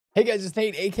Hey guys, it's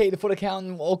Nate, aka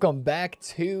TheFutAccountant. Welcome back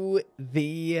to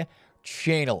the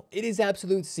channel. It is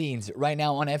absolute scenes right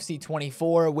now on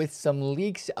FC24 with some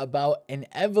leaks about an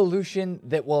evolution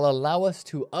that will allow us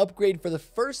to upgrade for the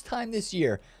first time this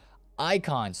year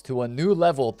icons to a new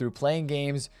level through playing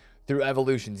games through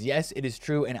evolutions. Yes, it is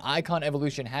true. An icon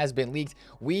evolution has been leaked.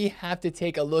 We have to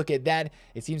take a look at that.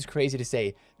 It seems crazy to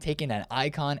say taking an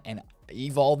icon and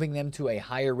evolving them to a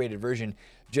higher rated version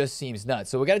just seems nuts.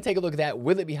 So we got to take a look at that.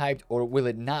 Will it be hyped or will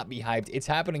it not be hyped? It's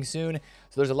happening soon,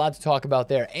 so there's a lot to talk about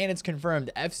there. And it's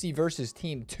confirmed FC versus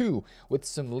Team 2 with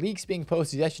some leaks being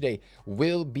posted yesterday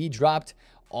will be dropped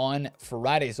on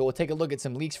Friday. So we'll take a look at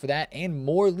some leaks for that and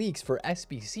more leaks for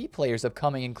SBC players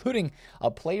upcoming, including a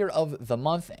player of the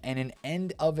month and an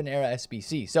end of an era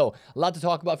SBC. So a lot to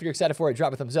talk about. If you're excited for it,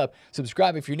 drop a thumbs up,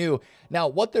 subscribe if you're new. Now,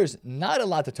 what there's not a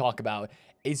lot to talk about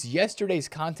is yesterday's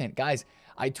content. Guys,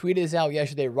 I tweeted this out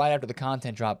yesterday right after the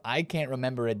content drop. I can't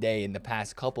remember a day in the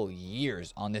past couple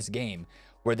years on this game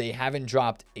where they haven't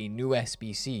dropped a new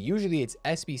SBC. Usually it's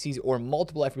SBCs or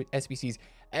multiple SBCs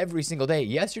every single day.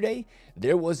 Yesterday,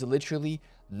 there was literally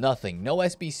nothing. No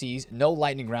SBCs, no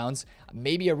lightning rounds,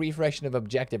 maybe a refreshing of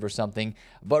objective or something.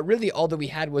 But really all that we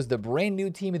had was the brand new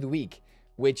team of the week,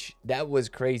 which that was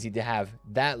crazy to have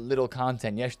that little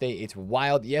content yesterday. It's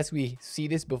wild. Yes, we see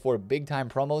this before big time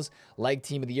promos like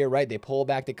Team of the Year, right? They pull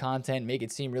back the content, make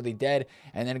it seem really dead,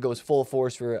 and then it goes full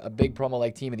force for a big promo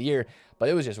like Team of the Year. But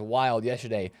it was just wild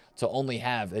yesterday to only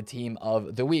have a Team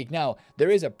of the Week. Now, there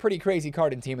is a pretty crazy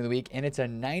card in Team of the Week, and it's a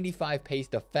 95 pace,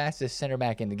 the fastest center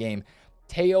back in the game.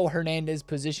 Theo Hernandez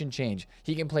position change.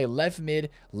 He can play left mid,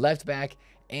 left back,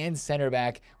 and center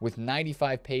back with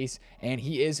 95 pace, and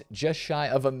he is just shy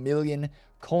of 1 million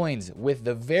coins, with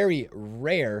the very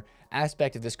rare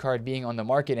aspect of this card being on the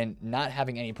market and not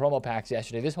having any promo packs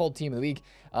yesterday. This whole Team of the Week,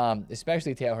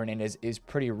 especially Theo Hernandez, is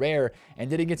pretty rare and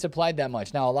didn't get supplied that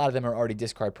much. Now, a lot of them are already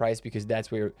discard price because that's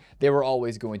where they were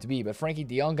always going to be. But Frankie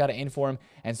de Jong got an in for him,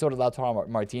 and so did Lautaro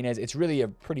Martinez. It's really a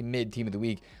pretty mid Team of the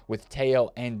Week, with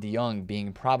Theo and de Jong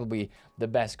being probably the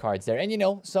best cards there. And you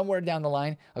know, somewhere down the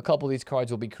line, a couple of these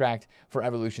cards will be cracked for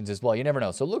evolutions as well. You never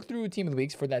know. So look through Team of the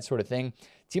Weeks for that sort of thing.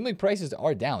 Team of the Week prices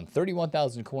are down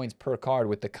 31,000 coins per card.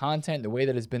 With the content the way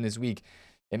that it's been this week,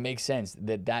 it makes sense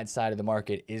that that side of the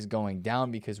market is going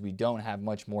down because we don't have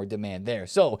much more demand there.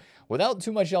 So without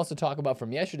too much else to talk about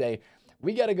from yesterday,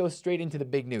 we got to go straight into the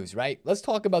big news, right? Let's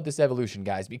talk about this evolution,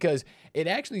 guys, because it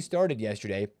actually started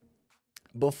yesterday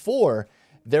before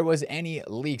there was any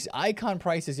leaks. Icon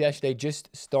prices yesterday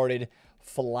just started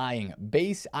flying.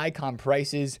 Base icon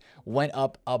prices went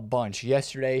up a bunch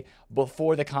yesterday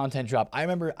before the content drop. I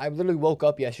remember I literally woke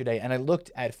up yesterday and I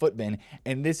looked at Footbin,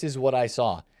 and this is what I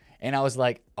saw. And I was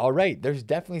like, all right, there's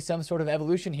definitely some sort of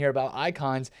evolution here about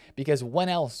icons, because when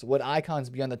else would icons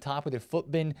be on the top of their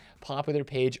Footbin popular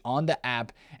page on the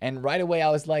app? And right away I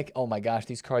was like, oh my gosh,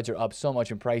 these cards are up so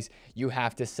much in price. You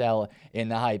have to sell in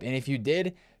the hype. And if you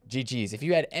did, GG's. If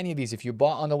you had any of these, if you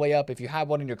bought on the way up, if you have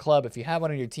one in your club, if you have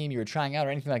one in your team, you were trying out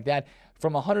or anything like that,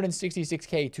 from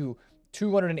 166K to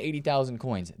 280,000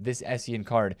 coins, this Essien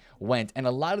card went. And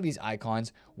a lot of these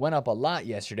icons went up a lot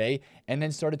yesterday and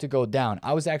then started to go down.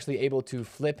 I was actually able to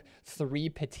flip 3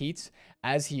 Petites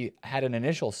as he had an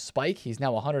initial spike. He's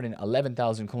now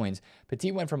 111,000 coins.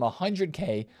 Petit went from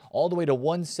 100K all the way to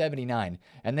 179,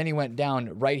 and then he went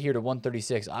down right here to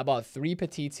 136. I bought 3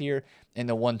 Petites here in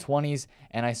the 120s,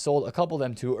 and I sold a couple of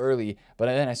them too early, but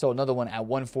then I sold another one at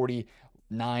 149,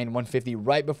 150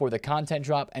 right before the content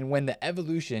drop. And when the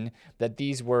evolution that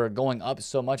these were going up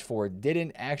so much for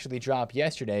didn't actually drop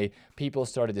yesterday, people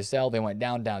started to sell. They went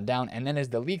down, down, down. And then as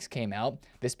the leaks came out,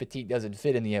 this Petite doesn't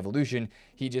fit in the evolution.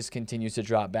 He just continues to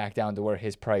drop back down to where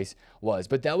his price was.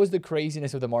 But that was the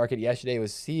craziness of the market yesterday,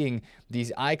 was seeing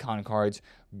these icon cards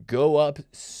go up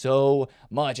so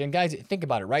much. And guys, think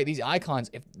about it, right? These icons,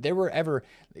 if there were ever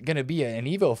going to be an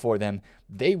Evo for them,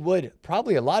 they would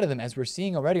probably, a lot of them, as we're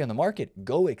seeing already on the market,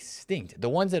 go extinct. The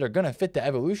ones that are going to fit the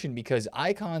evolution, because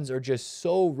icons are just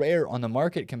so rare on the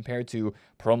market compared to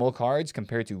promo cards,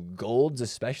 compared to golds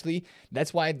especially.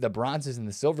 That's why the bronzes and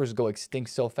the silvers go extinct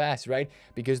so fast, right?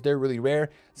 Because they're really rare.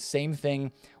 Same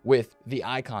thing with the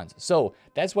icons. So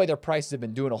that's why their prices have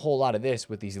been doing a whole lot of this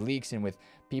with these leaks and with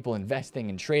people investing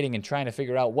and trading and trying to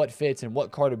figure out what fits and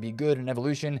what card would be good in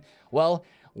evolution. Well,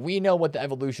 we know what the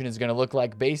evolution is going to look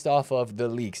like based off of the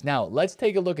leaks. Now, let's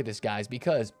take a look at this, guys,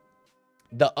 because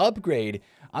the upgrade,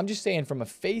 I'm just saying from a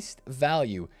face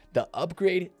value, the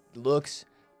upgrade looks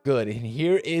Good. And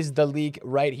here is the leak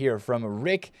right here from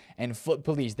Rick and Foot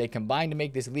Police. They combined to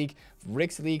make this leak.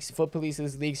 Rick's leaks, Foot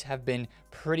Police's leaks have been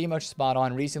pretty much spot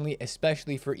on recently,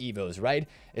 especially for Evos, right?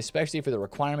 Especially for the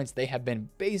requirements. They have been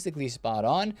basically spot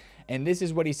on. And this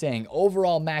is what he's saying.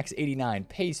 Overall max 89,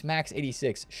 pace max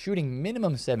 86, shooting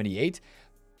minimum 78,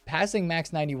 passing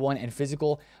max 91, and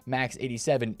physical max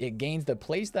 87. It gains the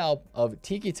playstyle of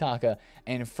Tiki Taka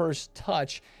and first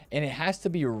touch, and it has to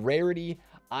be rarity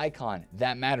icon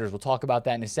that matters. We'll talk about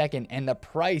that in a second. And the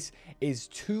price is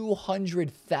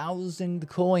 200,000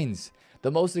 coins,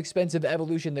 the most expensive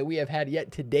evolution that we have had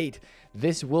yet to date.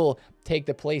 This will take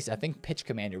the place. I think Pitch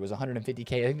Commander was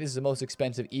 150k. I think this is the most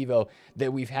expensive Evo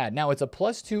that we've had. Now it's a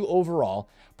 +2 overall,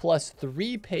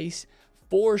 +3 pace,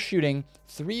 4 shooting,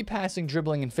 3 passing,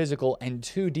 dribbling, and physical, and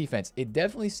 2 defense. It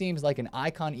definitely seems like an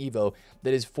icon Evo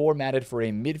that is formatted for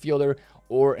a midfielder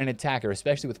or an attacker,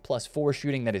 especially with +4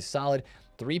 shooting. That is solid.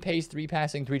 3 pace, 3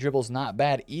 passing, 3 dribbles, not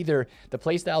bad either. The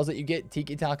playstyles that you get,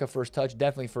 Tiki Taka, first touch,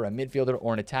 definitely for a midfielder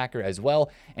or an attacker as well.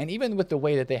 And even with the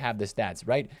way that they have the stats,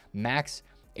 right? Max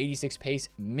 86 pace,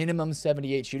 minimum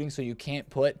 78 shooting, so you can't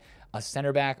put a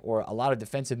center back or a lot of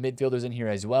defensive midfielders in here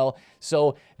as well.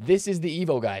 So this is the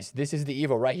Evo, guys. This is the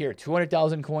Evo right here.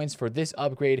 200,000 coins for this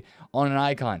upgrade on an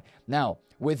icon. Now,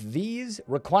 with these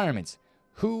requirements,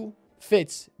 who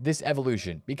fits this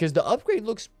evolution? Because the upgrade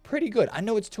looks pretty good. I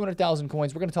know it's 200,000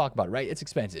 coins. We're going to talk about it, right? It's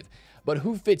expensive. But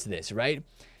who fits this, right?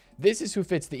 This is who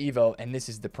fits the Evo, and this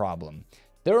is the problem.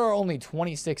 There are only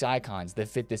 26 icons that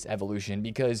fit this evolution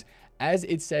because, as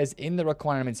it says in the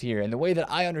requirements here, and the way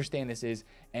that I understand this is,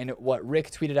 and what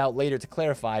Rick tweeted out later to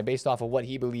clarify based off of what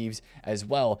he believes as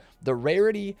well, the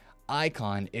rarity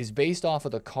icon is based off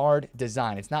of the card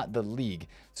design. It's not the league.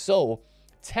 So,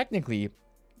 technically,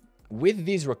 with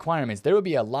these requirements, there would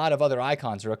be a lot of other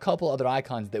icons or a couple other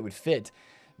icons that would fit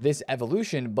this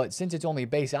evolution, but since it's only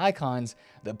base icons,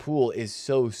 the pool is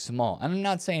so small. I'm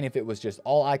not saying if it was just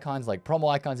all icons like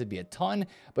promo icons, it'd be a ton,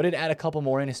 but it'd add a couple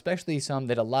more in, especially some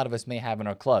that a lot of us may have in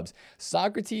our clubs.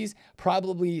 Socrates,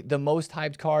 probably the most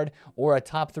hyped card or a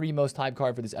top 3 most hyped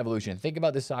card for this evolution. Think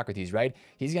about this Socrates, right?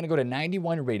 He's going to go to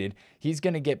 91 rated. He's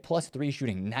going to get +3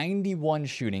 shooting, 91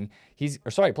 shooting.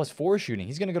 +4 shooting.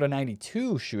 He's going to go to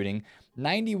 92 shooting,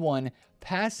 91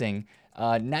 passing,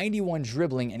 91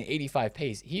 dribbling, and 85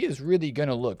 pace. He is really going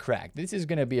to look cracked. This is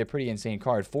going to be a pretty insane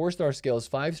card. 4-star skills,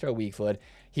 5-star weak foot.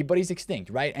 But he's extinct,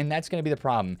 right? And that's going to be the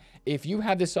problem. If you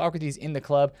have the Socrates in the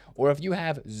club, or if you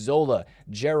have Zola,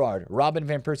 Gerrard, Robin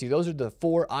Van Persie, those are the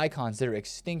 4 icons that are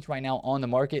extinct right now on the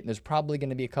market. And there's probably going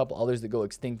to be a couple others that go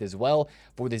extinct as well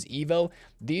for this Evo.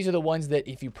 These are the ones that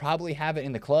if you probably have it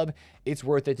in the club, it's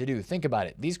worth it to do. Think about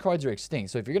it. These cards are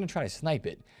extinct. So if you're going to try to snipe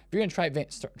it, if you're going to try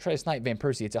to snipe Van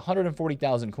Persie, it's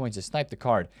 140,000 coins to snipe the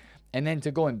card. And then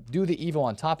to go and do the Evo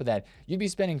on top of that, you'd be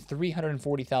spending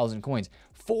 340,000 coins,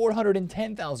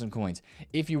 410,000 coins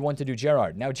if you want to do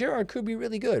Gerrard. Now, Gerrard could be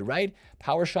really good, right?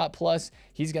 Power shot plus,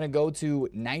 he's going to go to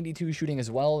 92 shooting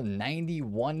as well,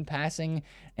 91 passing,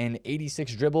 and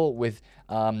 86 dribble with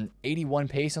 81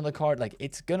 pace on the card. Like,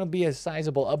 it's going to be a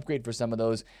sizable upgrade for some of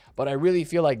those, but I really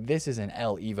feel like this is an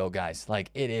L Evo, guys. Like,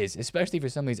 it is, especially for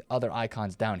some of these other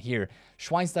icons down here.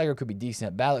 Schweinsteiger could be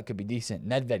decent, Ballack could be decent,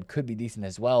 Nedved could be decent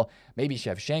as well, maybe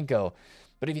Shevchenko.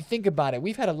 But if you think about it,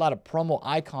 we've had a lot of promo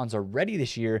icons already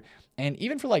this year, and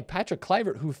even for like Patrick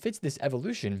Kluivert, who fits this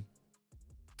evolution,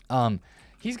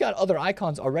 he's got other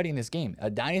icons already in this game.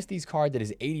 A Dynasty's card that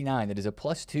is 89, that is a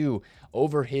 +2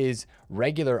 over his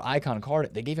regular icon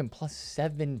card. They gave him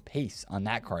 +7 pace on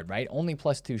that card, right? Only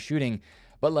 +2 shooting,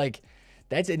 but like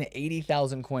that's an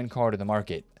 80,000 coin card in the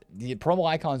market. The promo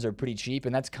icons are pretty cheap,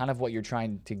 and that's kind of what you're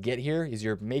trying to get here, is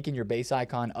you're making your base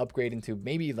icon upgrade into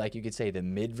maybe, like you could say, the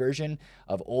mid version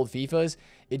of old FIFAs.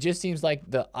 It just seems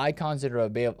like the icons that are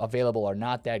available are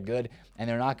not that good, and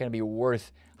they're not going to be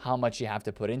worth how much you have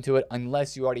to put into it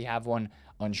unless you already have one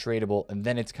untradeable, and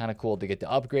then it's kind of cool to get the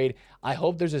upgrade. I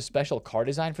hope there's a special card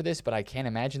design for this, but I can't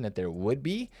imagine that there would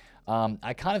be.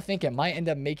 I kind of think it might end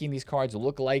up making these cards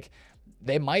look like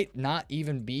they might not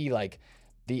even be like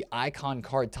the icon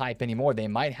card type anymore. They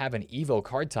might have an Evo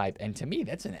card type, and to me,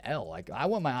 that's an L. Like, I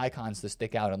want my icons to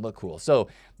stick out and look cool. So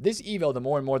this Evo, the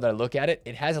more and more that I look at it,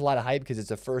 it has a lot of hype because it's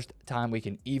the first time we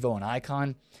can Evo an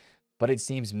icon, but it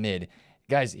seems mid.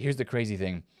 Guys, here's the crazy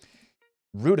thing.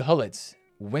 Ruud Hullit's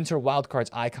Winter Wildcards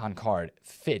icon card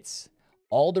fits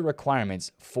all the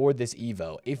requirements for this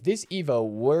Evo. If this Evo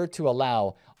were to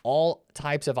allow all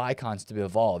types of icons to be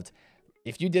evolved,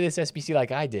 if you did this SBC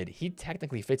like I did, he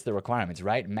technically fits the requirements,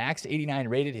 right? Max 89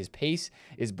 rated. His pace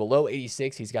is below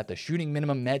 86. He's got the shooting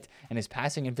minimum met, and his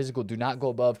passing and physical do not go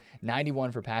above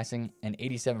 91 for passing and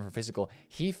 87 for physical.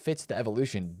 He fits the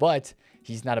evolution, but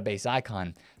he's not a base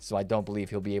icon, so I don't believe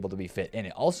he'll be able to be fit in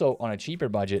it. Also, on a cheaper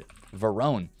budget,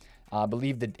 Verone. I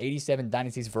believe the 87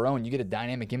 Dynasty's Verone, you get a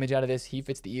dynamic image out of this. He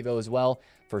fits the Evo as well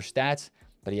for stats,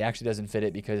 but he actually doesn't fit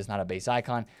it because it's not a base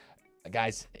icon.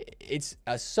 Guys, it's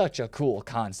such a cool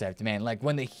concept, man. Like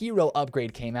when the hero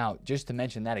upgrade came out, just to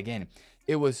mention that again,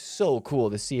 it was so cool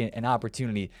to see an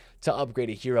opportunity to upgrade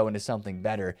a hero into something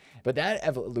better. But that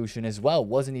evolution as well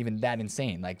wasn't even that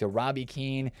insane. Like the Robbie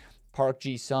Keane, Park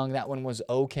Ji-sung, that one was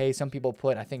okay. Some people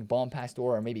put, I think, Bomb Pastor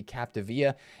or maybe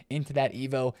Captivia into that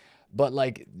Evo. But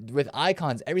like with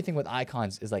icons, everything with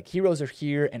icons is like heroes are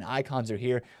here and icons are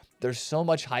here. There's so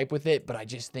much hype with it, but I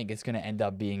just think it's going to end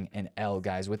up being an L,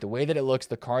 guys. With the way that it looks,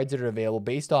 the cards that are available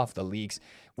based off the leaks,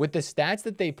 with the stats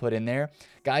that they put in there,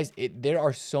 guys, there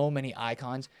are so many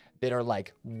icons that are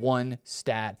like one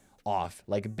stat off,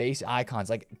 like base icons,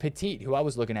 like Petite, who I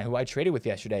was looking at, who I traded with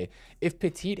yesterday. If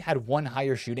Petite had one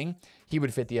higher shooting, he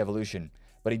would fit the evolution.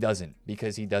 But he doesn't,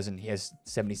 because he has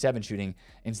 77 shooting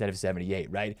instead of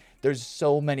 78, right? There's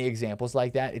so many examples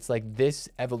like that. It's like this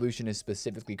evolution is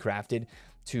specifically crafted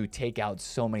to take out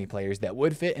so many players that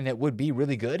would fit and that would be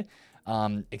really good,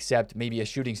 except maybe a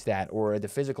shooting stat or the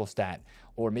physical stat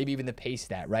or maybe even the pace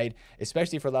stat, right?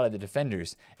 Especially for a lot of the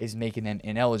defenders, is making them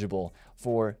ineligible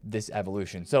for this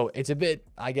evolution. So it's a bit,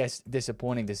 I guess,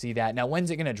 disappointing to see that. Now, when's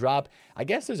it going to drop? I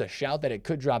guess there's a shout that it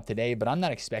could drop today, but I'm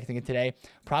not expecting it today.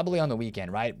 Probably on the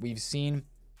weekend, right? We've seen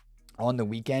on the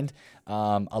weekend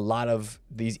a lot of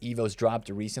these Evos dropped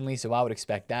recently, so I would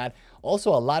expect that. Also,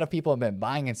 a lot of people have been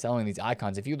buying and selling these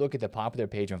icons. If you look at the popular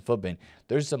page on Footbin,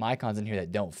 there's some icons in here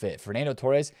that don't fit. Fernando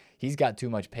Torres, he's got too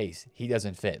much pace. He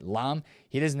doesn't fit. Lam,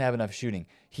 he doesn't have enough shooting.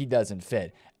 He doesn't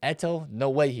fit. Eto, no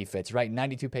way he fits, right?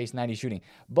 92 pace, 90 shooting.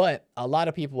 But a lot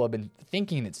of people have been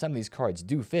thinking that some of these cards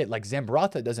do fit. Like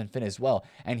Zambrata doesn't fit as well,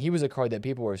 and he was a card that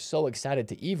people were so excited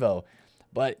to Evo.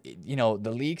 But, you know,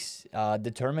 the leaks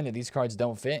determine that these cards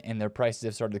don't fit and their prices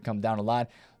have started to come down a lot.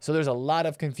 So there's a lot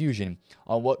of confusion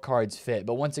on what cards fit.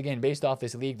 But once again, based off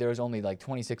this leak, there's only like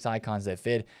 26 icons that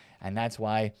fit. And that's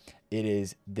why it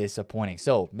is disappointing.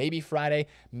 So maybe Friday,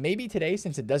 maybe today,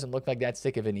 since it doesn't look like that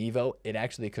sick of an Evo, it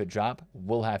actually could drop.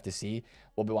 We'll have to see.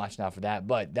 We'll be watching out for that.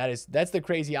 But that's the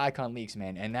crazy icon leaks,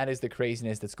 man. And that is the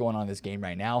craziness that's going on in this game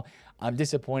right now. I'm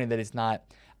disappointed that it's not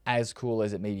as cool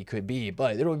as it maybe could be,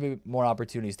 but there will be more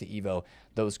opportunities to Evo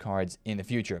those cards in the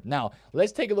future. Now,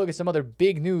 let's take a look at some other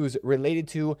big news related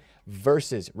to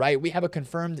Versus, right? We have a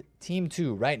confirmed Team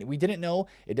 2, right? We didn't know.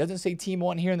 It doesn't say Team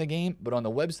 1 here in the game, but on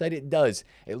the website it does.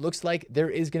 It looks like there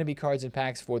is going to be cards and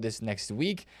packs for this next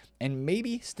week, and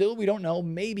maybe, still, we don't know,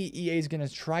 maybe EA is going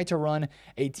to try to run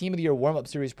a Team of the Year warm-up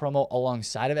series promo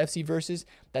alongside of FC Versus.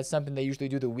 That's something they usually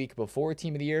do the week before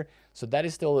Team of the Year, so that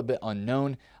is still a bit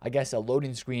unknown. I guess a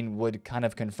loading screen would kind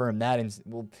of confirm that, and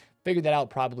we'll figure that out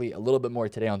probably a little bit more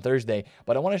today on Thursday.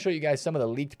 But I want to show you guys some of the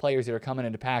leaked players that are coming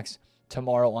into packs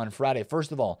tomorrow on Friday.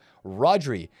 First of all,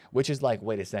 Rodri, which is like,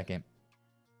 wait a second.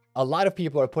 A lot of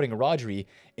people are putting Rodri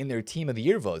in their Team of the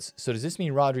Year votes. So does this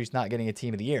mean Rodri's not getting a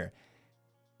Team of the Year?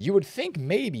 You would think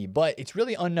maybe, but it's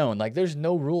really unknown. Like, there's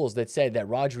no rules that said that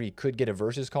Rodri could get a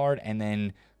Versus card and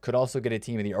then could also get a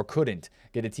Team of the Year, or couldn't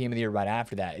get a Team of the Year right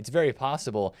after that. It's very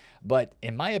possible, but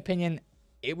in my opinion,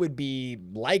 it would be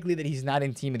likely that he's not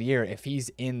in Team of the Year if he's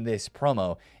in this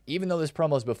promo. Even though this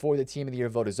promo is before the Team of the Year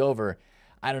vote is over,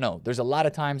 I don't know. There's a lot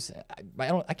of times,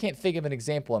 I can't think of an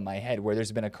example in my head where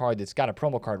there's been a card that's got a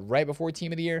promo card right before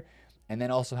Team of the Year and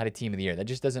then also had a Team of the Year. That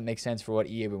just doesn't make sense for what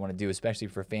EA would want to do, especially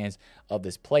for fans of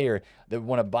this player that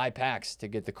want to buy packs to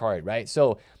get the card, right?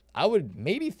 So I would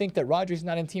maybe think that Rodri's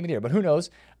not in Team of the Year, but who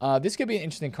knows? This could be an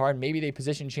interesting card. Maybe they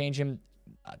position change him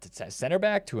to center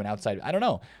back, to an outside. I don't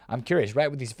know. I'm curious, right?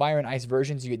 With these Fire and Ice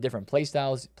versions, you get different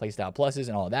playstyles, playstyle pluses,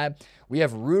 and all of that. We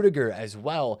have Rudiger as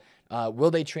well.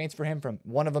 Will they transfer him from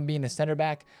one of them being a center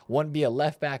back, one be a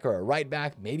left back or a right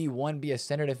back, maybe one be a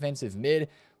center defensive mid?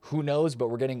 Who knows? But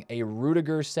we're getting a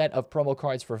Rudiger set of promo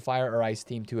cards for Fire or Ice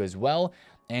Team 2 as well.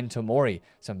 And Tomori.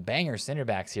 Some banger center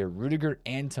backs here. Rudiger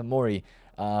and Tomori.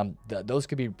 Those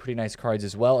could be pretty nice cards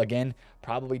as well. Again,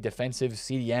 probably defensive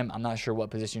CDM. I'm not sure what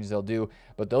positions they'll do,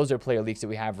 but those are player leaks that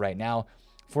we have right now.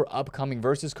 For upcoming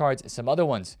Versus cards, some other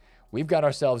ones. We've got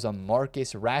ourselves a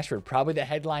Marcus Rashford, probably the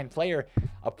headline player.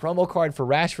 A promo card for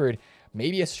Rashford.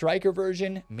 Maybe a striker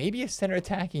version, maybe a center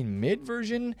attacking mid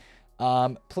version.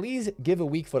 please give a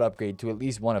weak foot upgrade to at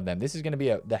least one of them. This is going to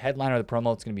be the headliner of the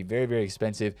promo. It's going to be very, very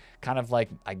expensive. Kind of like,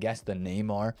 I guess, the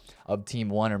Neymar of Team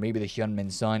 1, or maybe the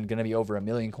Hyunmin Son. Going to be over 1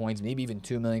 million coins, maybe even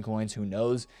 2 million coins. Who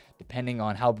knows? Depending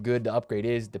on how good the upgrade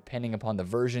is, depending upon the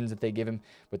versions that they give him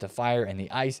with the fire and the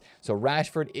ice. So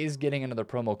Rashford is getting another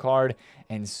promo card,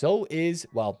 and so is,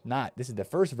 well, not, this is the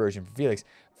first version for Felix.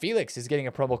 Felix is getting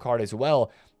a promo card as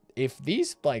well. If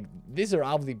these, like, these are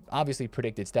obviously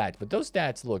predicted stats, but those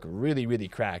stats look really, really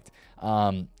cracked.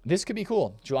 This could be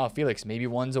cool. Joao Felix, maybe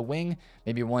one's a wing,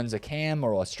 maybe one's a cam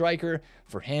or a striker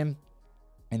for him.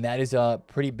 And that is a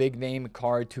pretty big name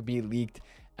card to be leaked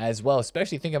as well,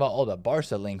 especially think about all the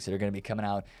Barca links that are going to be coming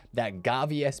out. That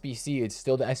Gavi SBC, it's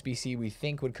still the SBC we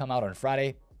think would come out on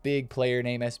Friday. Big player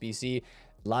name SBC.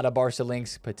 A lot of Barca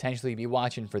links, potentially be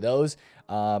watching for those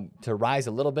to rise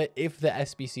a little bit if the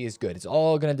SBC is good. It's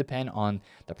all going to depend on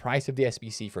the price of the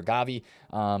SBC for Gavi.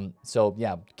 So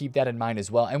yeah, keep that in mind as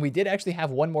well. And we did actually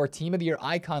have one more Team of the Year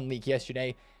icon leak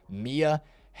yesterday, Mia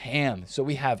Hamm. So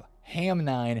we have Hamm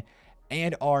 9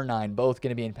 and R9 both going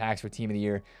to be in packs for Team of the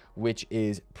Year, which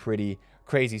is pretty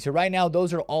crazy. So right now,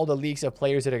 those are all the leaks of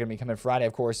players that are going to be coming Friday.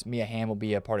 Of course, Mia Hamm will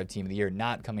be a part of Team of the Year,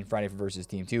 not coming Friday for versus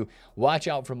Team 2. Watch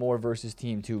out for more versus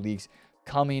Team 2 leaks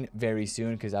coming very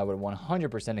soon, because I would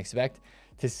 100% expect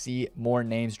to see more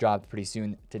names dropped pretty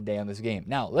soon today on this game.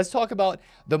 Now, let's talk about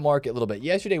the market a little bit.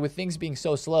 Yesterday, with things being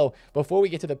so slow, before we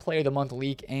get to the Player of the Month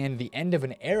leak and the end of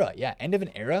an era, end of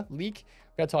an era leak,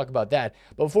 we're going to talk about that.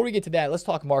 But before we get to that, let's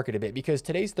talk market a bit, because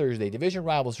today's Thursday, Division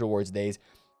Rivals Rewards days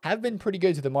have been pretty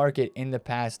good to the market in the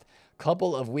past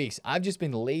couple of weeks. I've just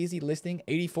been lazy listing.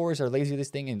 84s are lazy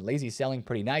listing and lazy selling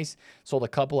pretty nice. Sold a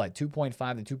couple at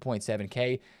 2.5 to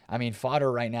 2.7K. I mean,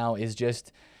 fodder right now is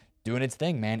just doing its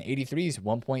thing, man. 83s,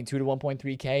 1.2 to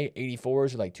 1.3K.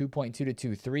 84s are like 2.2 to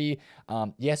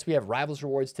 2.3. Yes, we have Rivals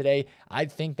Rewards today. I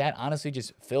think that honestly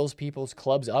just fills people's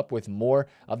clubs up with more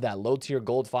of that low tier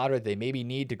gold fodder they maybe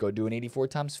need to go do an 84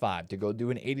 times 5, to go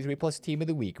do an 83 plus team of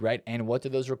the week, right? And what do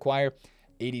those require?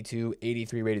 82,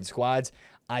 83 rated squads.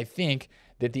 I think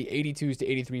that the 82s to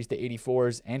 83s to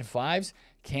 84s and 5s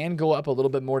can go up a little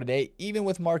bit more today, even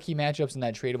with marquee matchups and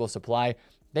that tradable supply.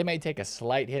 They may take a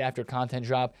slight hit after content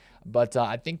drop, but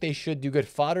I think they should do good.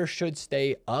 Fodder should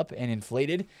stay up and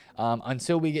inflated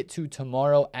until we get to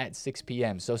tomorrow at 6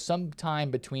 p.m. So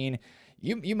sometime between,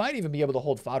 you might even be able to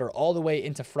hold fodder all the way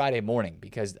into Friday morning,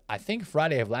 because I think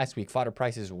Friday of last week, fodder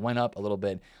prices went up a little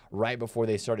bit right before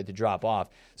they started to drop off.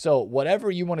 So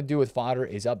whatever you want to do with fodder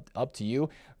is up to you.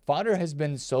 Fodder has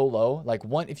been so low. Like,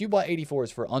 if you bought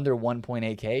 84s for under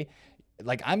 1.8K,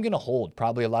 like, I'm going to hold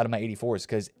probably a lot of my 84s,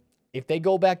 because if they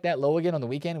go back that low again on the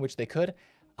weekend, which they could,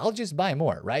 I'll just buy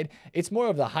more, right? It's more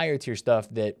of the higher tier stuff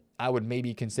that I would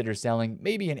maybe consider selling,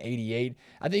 maybe an 88.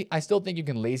 I still think you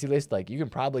can lazy list. Like, you can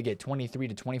probably get 23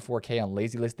 to 24K on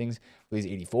lazy listings for these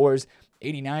 84s.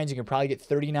 89s, you can probably get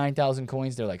 39,000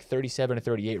 coins. They're like 37 to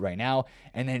 38 right now.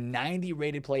 And then 90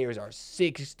 rated players are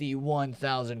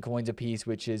 61,000 coins a piece,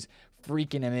 which is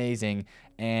freaking amazing.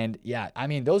 And yeah, I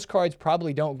mean, those cards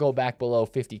probably don't go back below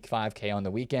 55K on the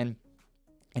weekend,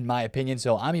 in my opinion.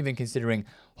 So I'm even considering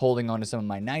holding on to some of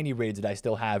my 90 rates that I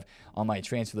still have on my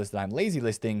transfer list that I'm lazy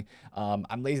listing. I'm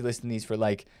lazy listing these for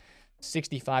like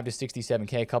 65 to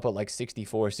 67K, a couple at like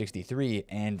 64, 63.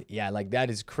 And yeah, like,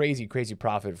 that is crazy, crazy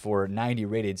profit for 90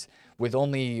 rateds with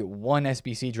only one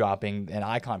SBC dropping, an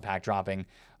icon pack dropping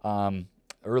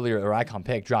earlier, or icon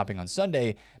pick dropping on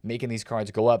Sunday, making these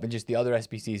cards go up, and just the other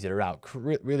SBCs that are out.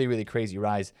 Really, really crazy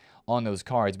rise on those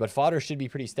cards. But fodder should be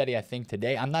pretty steady, I think,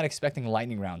 today. I'm not expecting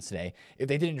lightning rounds today. If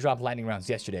they didn't drop lightning rounds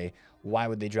yesterday, why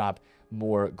would they drop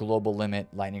more global limit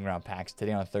lightning round packs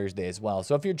today on Thursday as well?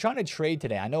 So if you're trying to trade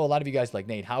today, I know a lot of you guys like,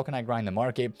 Nate, how can I grind the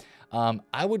market?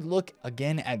 I would look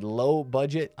again at low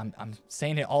budget. I'm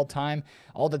saying it all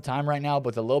the time right now,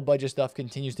 but the low budget stuff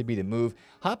continues to be the move.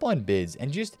 Hop on bids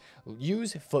and just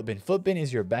use Footbin. Footbin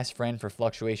is your best friend for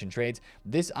fluctuation trades.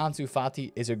 This Ansu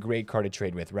Fati is a great card to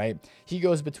trade with, right? He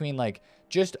goes between like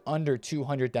just under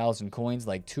 200,000 coins,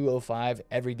 like 205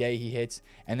 every day he hits,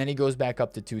 and then he goes back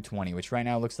up to 220, which right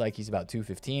now looks like he's about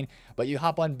 215. But you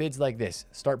hop on bids like this,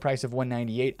 start price of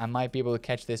 198. I might be able to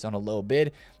catch this on a low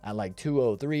bid at like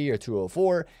 203 or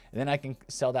 204, and then I can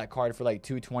sell that card for like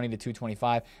 220 to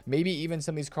 225. Maybe even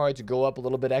some of these cards go up a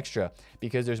little bit extra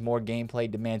because there's more gameplay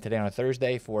demand today on a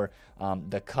Thursday for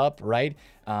the cup, right?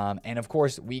 And of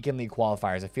course, weekend league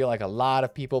qualifiers. I feel like a lot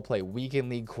of people play weekend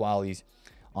league qualies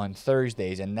on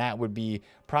Thursdays, and that would be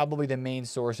probably the main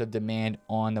source of demand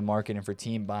on the market and for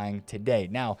team buying today.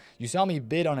 Now, you saw me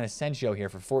bid on an Essentio here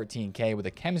for 14K with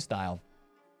a chem style.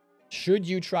 Should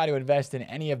you try to invest in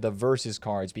any of the versus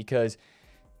cards? Because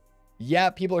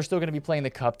Yeah, people are still going to be playing the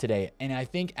Cup today. And I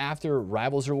think after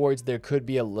Rivals Rewards, there could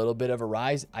be a little bit of a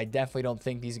rise. I definitely don't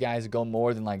think these guys go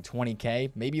more than like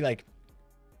 20K. Maybe like,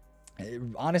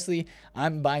 honestly,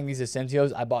 I'm buying these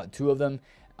Asensios. I bought 2 of them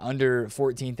under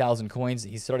 14,000 coins.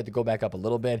 He started to go back up a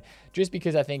little bit just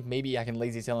because I think maybe I can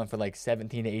lazy sell him for like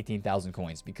 17 to 18,000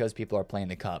 coins because people are playing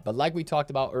the Cup. But like we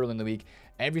talked about early in the week,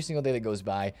 every single day that goes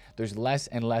by, there's less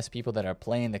and less people that are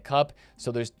playing the Cup.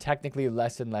 So there's technically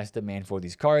less and less demand for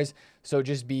these cards. So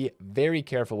just be very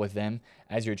careful with them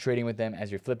as you're trading with them, as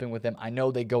you're flipping with them. I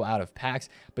know they go out of packs,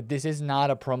 but this is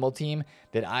not a promo team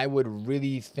that I would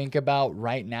really think about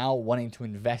right now wanting to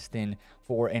invest in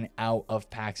for an out of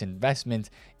packs investment.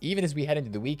 Even as we head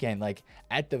into the weekend, like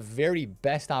at the very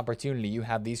best opportunity, you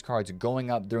have these cards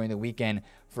going up during the weekend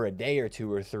for a day or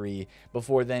 2 or 3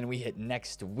 before then we hit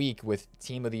next week with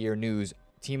Team of the Year news,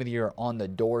 Team of the Year on the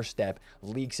doorstep,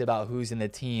 leaks about who's in the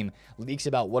team, leaks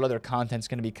about what other content's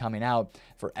going to be coming out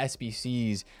for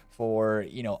SBCs, for,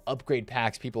 you know, upgrade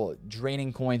packs, people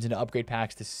draining coins into upgrade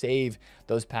packs to save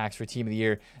those packs for Team of the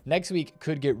Year. Next week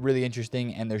could get really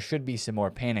interesting, and there should be some more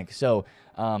panic. So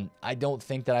I don't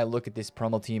think that I look at this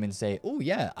promo team and say, oh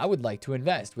yeah, I would like to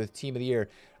invest with Team of the Year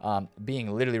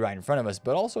being literally right in front of us.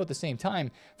 But also at the same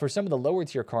time, for some of the lower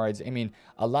tier cards, I mean,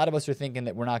 a lot of us are thinking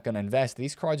that we're not going to invest.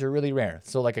 These cards are really rare.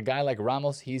 So like a guy like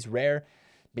Ramos, he's rare.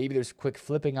 Maybe there's quick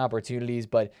flipping opportunities,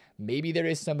 but maybe there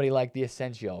is somebody like the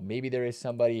Asensio. Maybe there is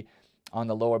somebody on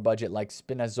the lower budget like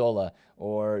Spinazzola,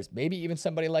 or maybe even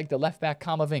somebody like the left back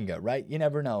Camavinga, right? You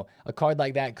never know. A card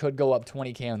like that could go up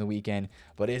 20K on the weekend,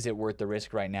 but is it worth the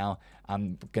risk right now?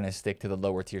 I'm going to stick to the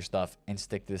lower tier stuff and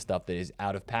stick to the stuff that is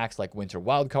out of packs like Winter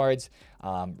Wildcards,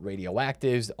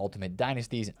 Radioactives, Ultimate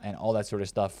Dynasties, and all that sort of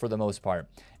stuff for the most part,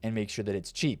 and make sure that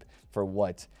it's cheap for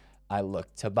what I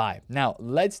look to buy. Now,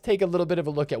 let's take a little bit of a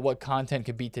look at what content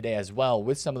could be today as well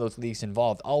with some of those leaks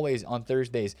involved. Always on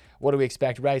Thursdays, what do we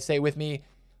expect, right? Say with me,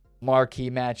 marquee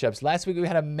matchups. Last week, we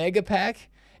had a mega pack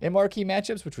in marquee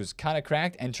matchups, which was kind of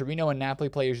cracked, and Torino and Napoli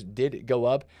players did go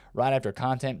up right after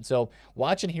content. So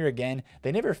watching here again,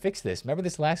 they never fixed this. Remember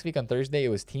this last week on Thursday, it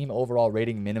was team overall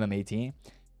rating minimum 18.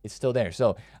 It's still there.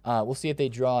 So we'll see if they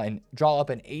draw up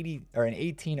an 80 or an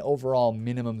 18 overall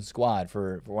minimum squad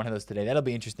for one of those today. That'll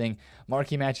be interesting.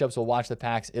 Marquee matchups, we'll watch the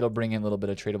packs. It'll bring in a little bit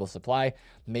of tradable supply.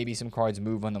 Maybe some cards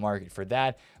move on the market for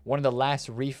that. One of the last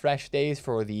refresh days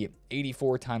for the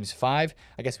 84 times 5.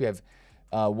 I guess we have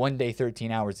 1 day,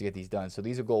 13 hours to get these done. So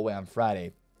these will go away on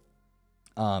Friday.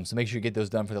 So make sure you get those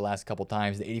done for the last couple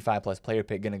times. The 85 plus player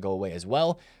pick going to go away as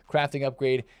well. Crafting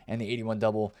upgrade and the 81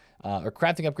 double, or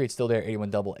crafting upgrade still there.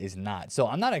 81 double is not. So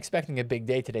I'm not expecting a big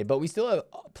day today, but we still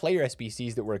have player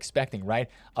SBCs that we're expecting, right?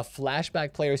 A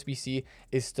flashback player SBC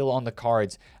is still on the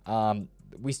cards.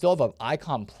 We still have an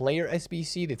icon player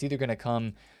SBC that's either going to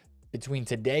come between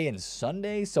today and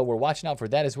Sunday. So we're watching out for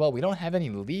that as well. We don't have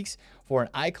any leaks for an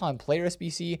icon player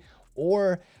SBC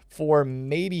or for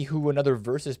maybe who another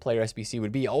versus player SBC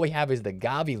would be. All we have is the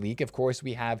Gavi leak. Of course,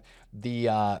 we have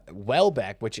the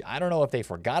Welbeck, which I don't know if they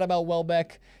forgot about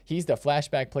Welbeck. He's the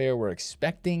flashback player we're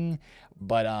expecting,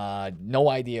 but no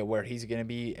idea where he's going to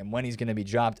be and when he's going to be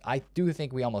dropped. I do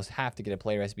think we almost have to get a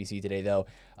player SBC today, though.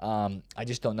 I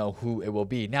just don't know who it will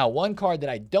be. Now, one card that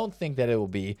I don't think that it will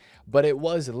be, but it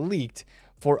was leaked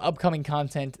for upcoming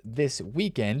content this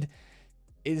weekend,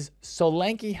 is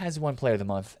Solanke has won Player of the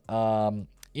Month.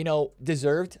 You know,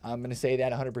 deserved. I'm going to say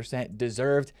that 100%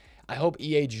 deserved. I hope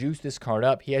EA juiced this card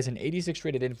up. He has an 86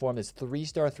 rated inform that's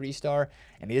 3-star, 3-star,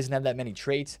 and he doesn't have that many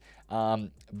traits.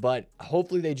 But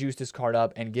hopefully they juice this card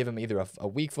up and give him either a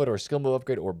weak foot or a skill move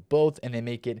upgrade or both, and they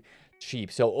make it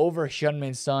cheap. So over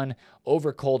Shunmin Son,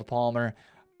 over Cole Palmer,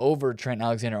 over Trent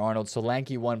Alexander-Arnold,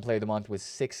 Solanke won Player of the Month with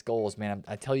 6 goals. Man,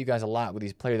 I tell you guys a lot with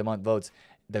these Player of the Month votes.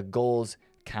 The goals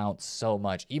count so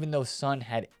much. Even though Son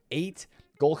had 8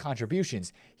 goal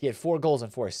contributions, he had 4 goals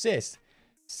and 4 assists.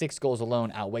 6 goals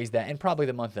alone outweighs that, and probably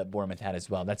the month that Bournemouth had as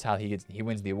well. That's how he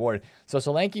wins the award. So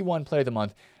Solanke won Player of the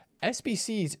Month.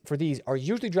 SBCs for these are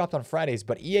usually dropped on Fridays,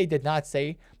 but EA did not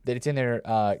say that it's in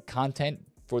their content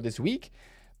for this week.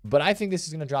 But I think this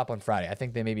is going to drop on Friday. I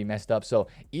think they may be messed up. So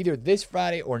either this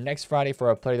Friday or next Friday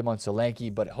for a Player of the Month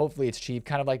Solanke, but hopefully it's cheap,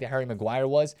 kind of like the Harry Maguire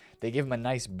was. They give him a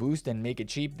nice boost and make it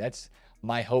cheap. That's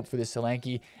my hope for this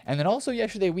Solanke. And then also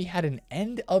yesterday we had an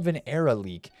end of an era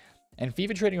leak. And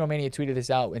FIFA Trading Romania tweeted this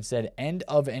out and said, end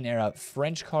of an era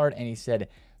French card, and he said,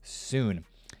 soon.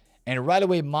 And right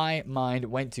away, my mind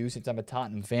went to, since I'm a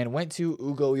Tottenham fan, went to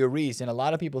Hugo Lloris. And a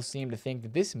lot of people seem to think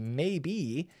that this may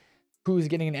be who's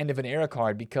getting an end of an era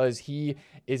card, because he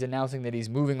is announcing that he's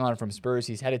moving on from Spurs.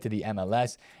 He's headed to the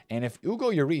MLS. And if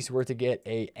Hugo Lloris were to get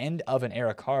a end of an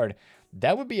era card,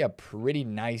 that would be a pretty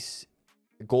nice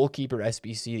goalkeeper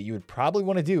SBC that you would probably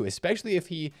want to do, especially if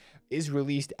he is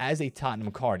released as a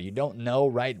Tottenham card. You don't know,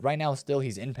 right? Right now, still,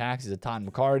 he's in packs as a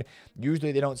Tottenham card.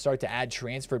 Usually, they don't start to add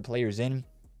transferred players in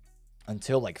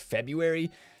until like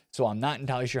February. So I'm not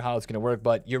entirely sure how it's going to work,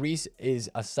 but Lloris is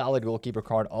a solid goalkeeper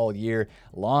card all year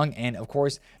long. And of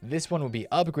course, this one will be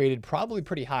upgraded probably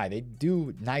pretty high. They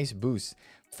do nice boosts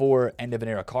for end of an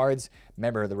era cards.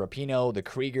 Remember the Rapinoe, the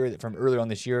Krieger from earlier on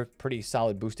this year, pretty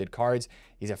solid boosted cards.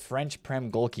 He's a French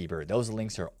Prem goalkeeper. Those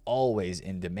links are always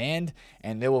in demand,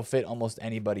 and they will fit almost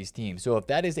anybody's team. So if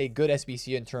that is a good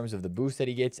SBC in terms of the boost that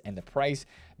he gets and the price,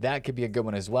 that could be a good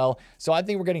one as well. So I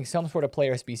think we're getting some sort of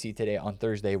player SBC today on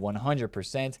Thursday,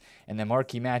 100%, and then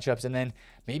marquee matchups. And then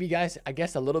maybe, guys, I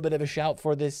guess a little bit of a shout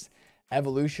for this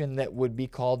evolution that would be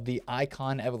called the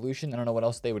Icon Evolution. I don't know what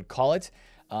else they would call it.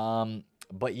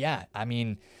 But yeah, I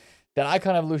mean, that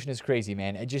Icon Evolution is crazy,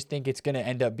 man. I just think it's going to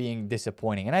end up being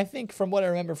disappointing. And I think from what I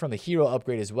remember from the Hero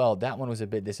upgrade as well, that one was a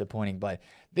bit disappointing. But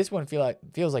this one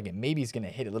feels like it maybe is going to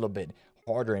hit a little bit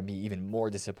harder and be even more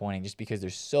disappointing just because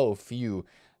there's so few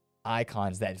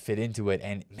icons that fit into it.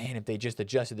 And man, if they just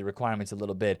adjusted the requirements a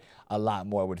little bit, a lot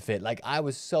more would fit. Like I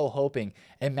was so hoping,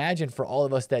 imagine for all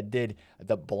of us that did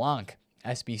the Blanc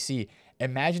SBC,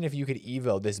 imagine if you could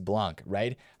evo this Blanc,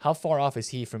 right? How far off is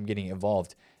he from getting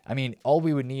evolved? I mean, all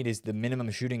we would need is the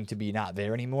minimum shooting to be not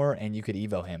there anymore, and you could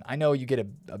evo him. I know you get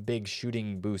a big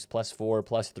shooting boost, +4,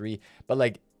 +3, but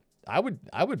like I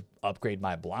would upgrade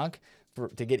my Blanc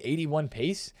to get 81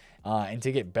 pace and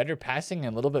to get better passing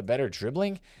and a little bit better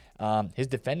dribbling. His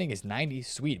defending is 90,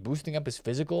 sweet. Boosting up his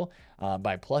physical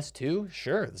by +2,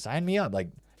 sure, sign me up. Like,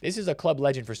 this is a club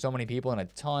legend for so many people, and a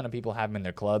ton of people have him in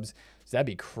their clubs. So that'd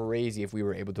be crazy if we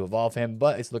were able to evolve him,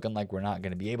 but it's looking like we're not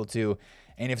going to be able to.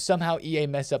 And if somehow EA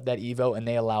mess up that Evo and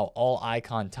they allow all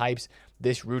icon types,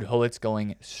 this Ruud Hullit's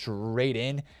going straight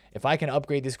in. If I can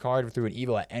upgrade this card through an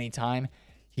Evo at any time,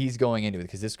 he's going into it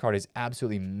because this card is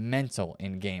absolutely mental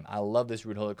in game. I love this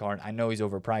Ruud Hullit card. I know he's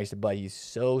overpriced, but he's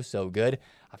so good.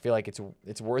 I feel like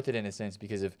it's worth it in a sense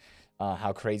because of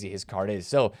how crazy his card is.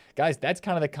 So, guys, that's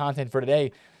kind of the content for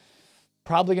today.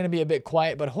 Probably going to be a bit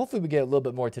quiet, but hopefully we get a little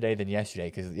bit more today than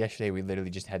yesterday because yesterday we literally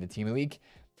just had the team of the week,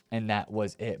 and that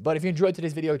was it. But if you enjoyed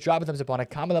today's video, drop a thumbs up on it,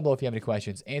 comment down below if you have any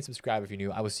questions, and subscribe if you're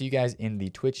new. I will see you guys in the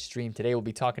Twitch stream today. We'll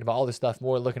be talking about all this stuff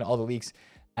more, looking at all the leaks.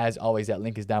 As always, that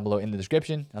link is down below in the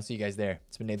description. I'll see you guys there.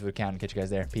 It's been TheFutAccountant. Catch you guys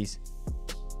there. Peace.